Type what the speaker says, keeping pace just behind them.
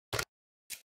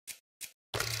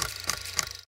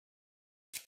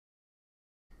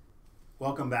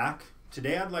Welcome back.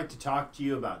 Today I'd like to talk to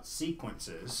you about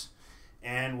sequences,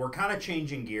 and we're kind of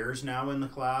changing gears now in the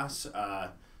class.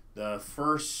 The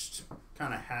first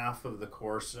kind of half of the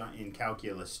course in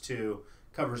Calculus 2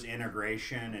 covers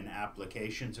integration and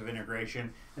applications of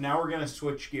integration, and now we're going to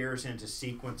switch gears into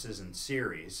sequences and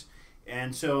series.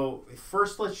 And so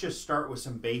first let's just start with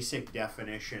some basic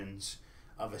definitions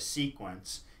of a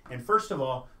sequence. And first of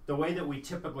all, the way that we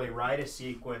typically write a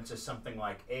sequence is something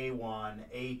like A1,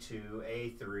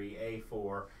 A2, A3,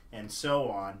 A4, and so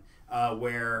on,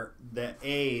 where the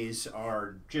A's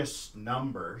are just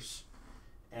numbers.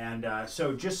 And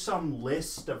so just some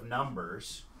list of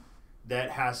numbers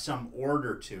that has some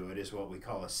order to it is what we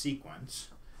call a sequence.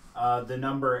 The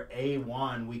number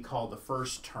A1 we call the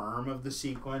first term of the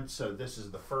sequence. So this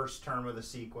is the first term of the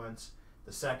sequence,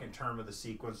 the second term of the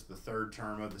sequence, the third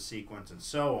term of the sequence, and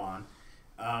so on.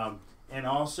 And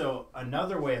also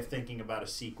another way of thinking about a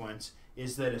sequence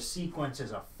is that a sequence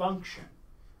is a function,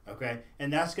 okay?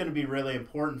 And that's going to be really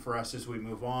important for us as we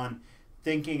move on,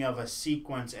 thinking of a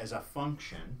sequence as a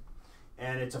function.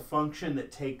 And it's a function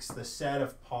that takes the set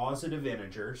of positive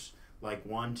integers, like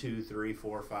 1, 2, 3,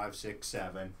 4, 5, 6,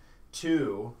 7,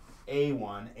 to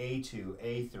A1, A2,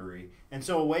 A3. And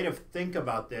so a way to think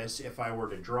about this, if I were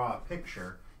to draw a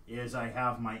picture, is I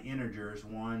have my integers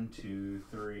 1, 2,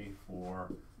 3,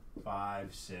 4,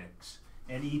 5, 6,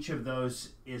 and each of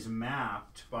those is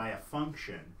mapped by a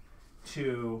function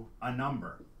to a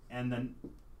number. And then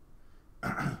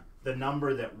the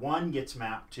number that 1 gets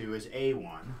mapped to is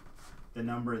A1, the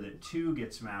number that 2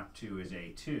 gets mapped to is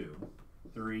A2,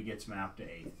 3 gets mapped to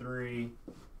A3,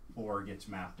 4 gets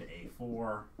mapped to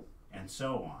A4, and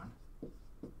so on.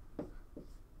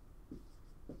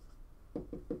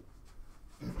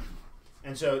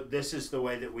 And so this is the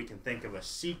way that we can think of a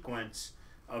sequence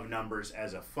of numbers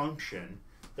as a function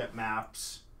that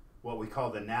maps what we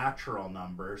call the natural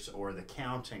numbers or the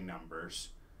counting numbers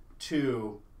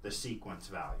to the sequence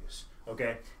values.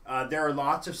 Okay, there are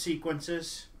lots of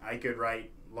sequences. I could write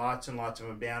lots and lots of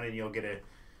them down, and you'll get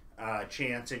a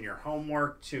chance in your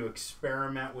homework to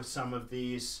experiment with some of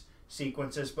these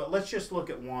sequences. But let's just look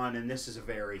at one, and this is a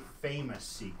very famous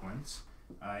sequence.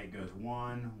 It goes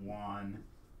 1, 1,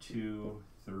 2,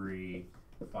 3,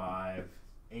 5,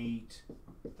 8,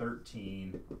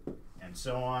 13, and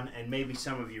so on. And maybe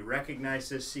some of you recognize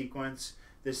this sequence.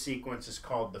 This sequence is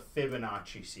called the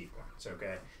Fibonacci sequence,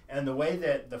 okay? And the way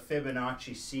that the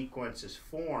Fibonacci sequence is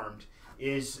formed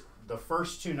is the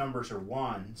first two numbers are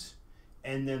ones,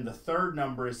 and then the third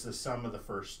number is the sum of the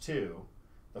first two.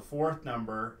 The fourth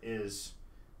number is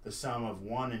the sum of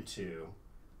 1 and 2.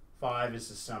 5 is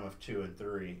the sum of 2 and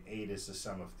 3. 8 is the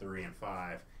sum of 3 and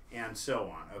 5, and so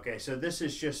on. Okay, so this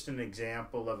is just an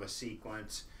example of a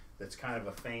sequence that's kind of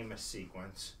a famous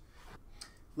sequence.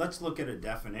 Let's look at a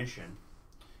definition.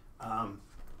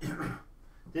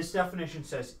 This definition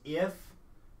says if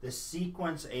the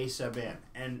sequence A sub n,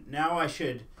 and now I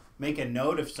should make a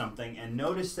note of something, and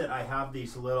notice that I have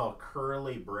these little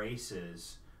curly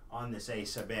braces on this A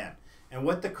sub n. And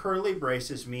what the curly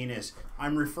braces mean is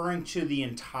I'm referring to the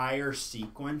entire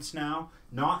sequence now,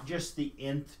 not just the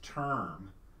nth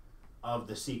term of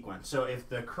the sequence. So if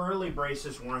the curly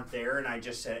braces weren't there and I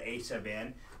just said A sub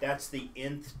n, that's the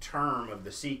nth term of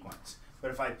the sequence.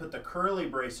 But if I put the curly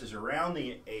braces around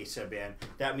the A sub n,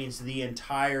 that means the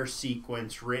entire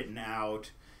sequence written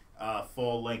out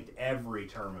full length, every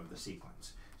term of the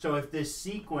sequence. So if this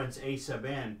sequence A sub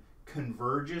n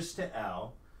converges to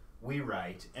L, we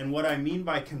write, and what I mean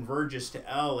by converges to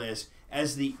L is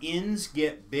as the n's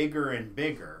get bigger and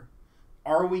bigger,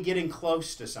 are we getting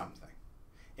close to something?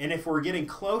 And if we're getting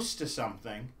close to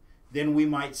something, then we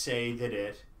might say that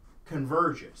it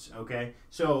converges, okay?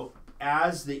 So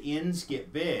as the n's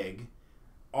get big,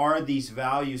 are these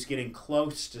values getting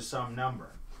close to some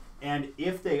number? And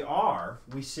if they are,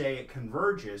 we say it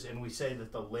converges, and we say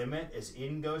that the limit as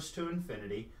n goes to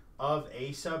infinity of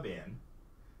A sub n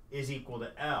is equal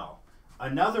to L.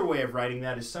 Another way of writing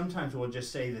that is sometimes we'll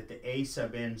just say that the A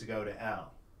sub n's go to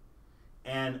L,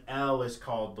 and L is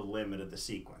called the limit of the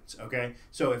sequence, okay?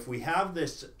 So if we have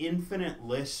this infinite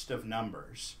list of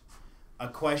numbers, a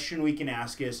question we can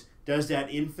ask is, does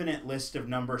that infinite list of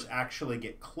numbers actually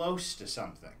get close to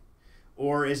something?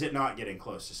 Or is it not getting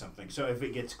close to something? So if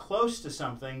it gets close to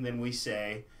something, then we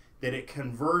say that it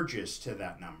converges to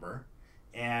that number,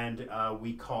 and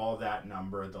we call that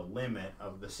number the limit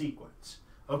of the sequence.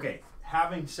 Okay,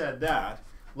 having said that,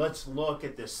 let's look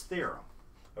at this theorem.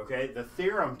 Okay, the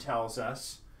theorem tells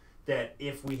us that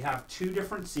if we have two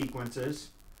different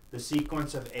sequences, the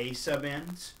sequence of A sub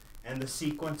n's and the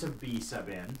sequence of B sub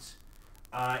n's,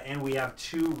 and we have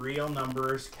two real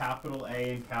numbers, capital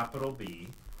A and capital B,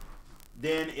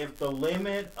 then if the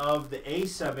limit of the A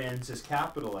sub n's is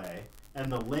capital A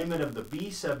and the limit of the B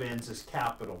sub n's is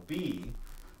capital B,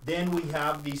 then we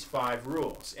have these 5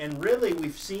 rules. And really,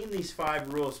 we've seen these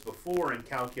 5 rules before in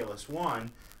Calculus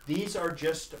 1. These are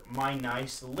just my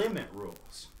nice limit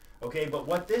rules. Okay, but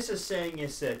what this is saying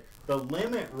is that the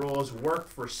limit rules work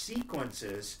for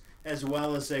sequences as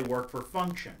well as they work for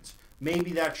functions.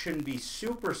 Maybe that shouldn't be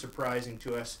super surprising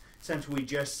to us since we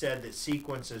just said that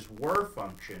sequences were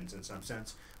functions in some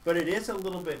sense, but it is a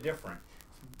little bit different.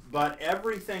 But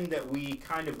everything that we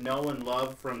kind of know and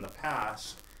love from the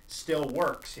past still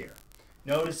works here.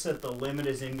 Notice that the limit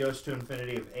as n goes to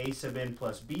infinity of a sub n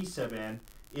plus b sub n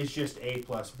is just a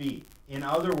plus b. In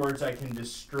other words, I can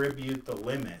distribute the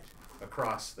limit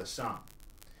across the sum.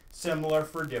 Similar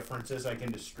for differences, I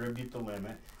can distribute the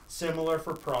limit. Similar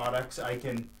for products, I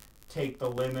can take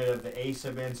the limit of the a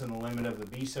sub n's and the limit of the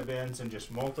b sub n's and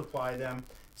just multiply them.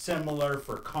 Similar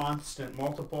for constant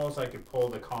multiples, I could pull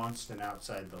the constant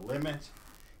outside the limit.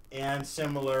 And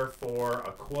similar for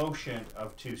a quotient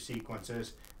of two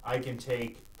sequences, I can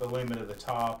take the limit of the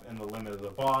top and the limit of the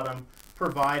bottom,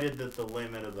 provided that the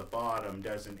limit of the bottom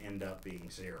doesn't end up being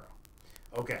 0.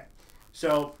 Okay,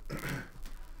 so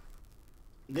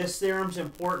this theorem's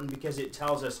important because it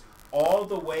tells us all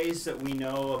the ways that we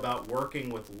know about working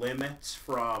with limits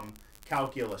from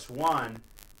Calculus 1,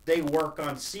 they work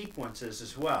on sequences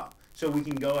as well. So we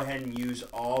can go ahead and use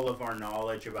all of our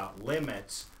knowledge about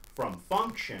limits from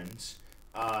functions,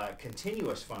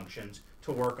 continuous functions,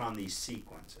 to work on these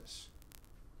sequences.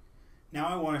 Now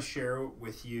I want to share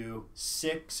with you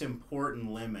 6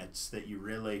 important limits that you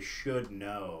really should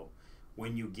know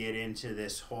when you get into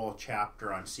this whole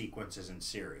chapter on sequences and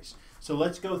series. So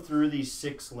let's go through these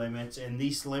 6 limits, and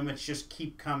these limits just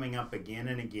keep coming up again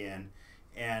and again.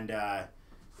 And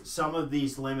some of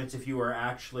these limits, if you were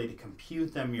actually to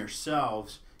compute them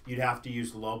yourselves, you'd have to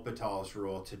use L'Hopital's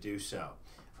rule to do so.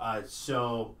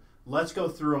 So let's go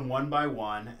through them one by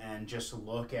one and just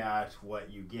look at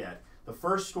what you get. The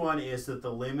first one is that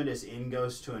the limit as n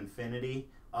goes to infinity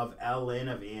of ln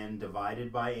of n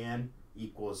divided by n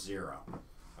equals 0.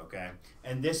 Okay,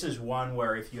 and this is one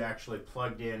where if you actually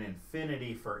plugged in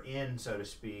infinity for n, so to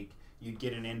speak, you'd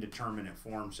get an indeterminate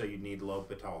form, so you'd need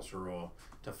L'Hopital's rule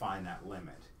to find that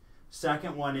limit.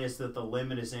 Second one is that the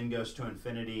limit as n goes to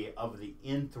infinity of the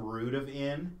nth root of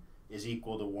n is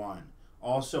equal to 1.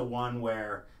 Also one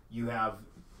where you have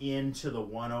n to the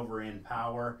 1 over n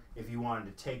power. If you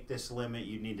wanted to take this limit,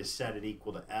 you'd need to set it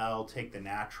equal to L, take the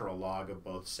natural log of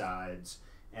both sides,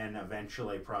 and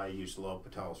eventually probably use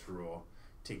L'Hopital's rule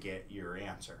to get your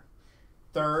answer.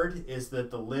 Third is that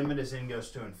the limit as n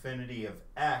goes to infinity of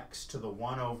x to the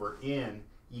 1 over n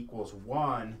equals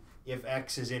 1 if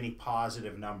x is any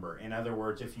positive number. In other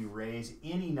words, if you raise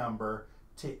any number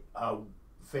to a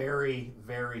very,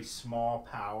 very small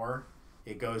power,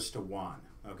 it goes to 1.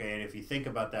 Okay, and if you think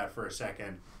about that for a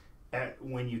second,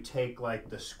 when you take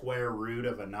like the square root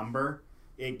of a number,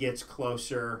 it gets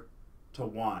closer to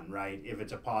 1, right? If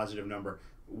it's a positive number,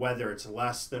 whether it's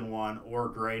less than 1 or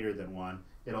greater than 1,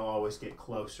 it'll always get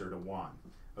closer to 1.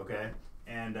 Okay,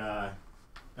 and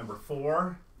number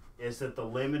 4 is that the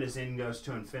limit as n goes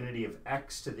to infinity of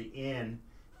x to the n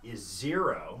is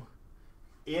 0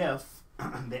 if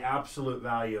the absolute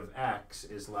value of x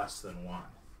is less than 1.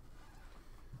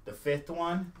 The fifth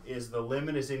one is the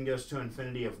limit as n goes to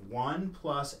infinity of 1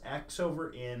 plus x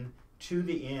over n to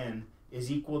the n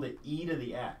is equal to e to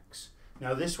the x.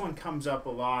 Now this one comes up a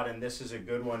lot, and this is a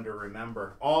good one to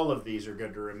remember. All of these are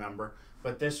good to remember,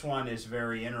 but this one is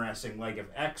very interesting. Like if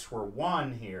x were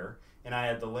 1 here, and I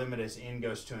had the limit as n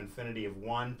goes to infinity of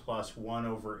 1 plus 1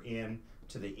 over n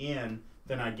to the n,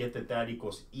 then I get that that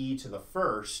equals e to the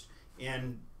first,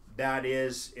 and that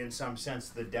is, in some sense,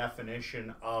 the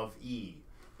definition of e.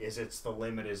 Is it's the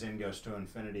limit as n goes to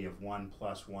infinity of 1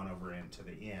 plus 1 over n to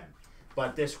the n.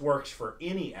 But this works for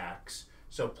any x,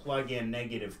 so plug in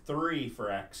 -3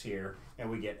 for x here, and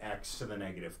we get x to the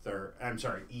negative third, I'm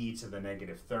sorry, e to the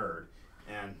negative third,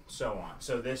 and so on.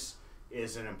 So this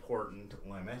is an important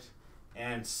limit.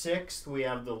 And sixth, we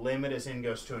have the limit as n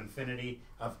goes to infinity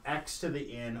of x to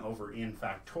the n over n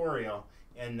factorial,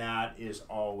 and that is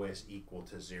always equal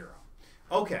to 0.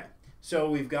 Okay, so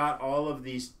we've got all of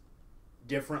these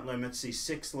different limits, these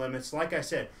 6 limits. Like I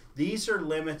said, these are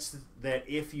limits that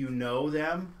if you know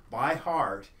them by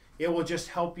heart, it will just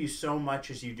help you so much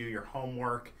as you do your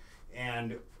homework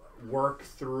and work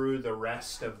through the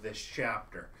rest of this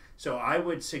chapter. So I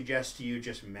would suggest to you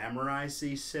just memorize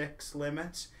these 6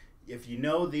 limits. If you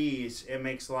know these, it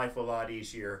makes life a lot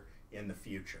easier in the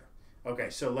future. Okay,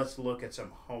 so let's look at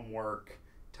some homework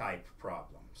type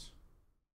problems.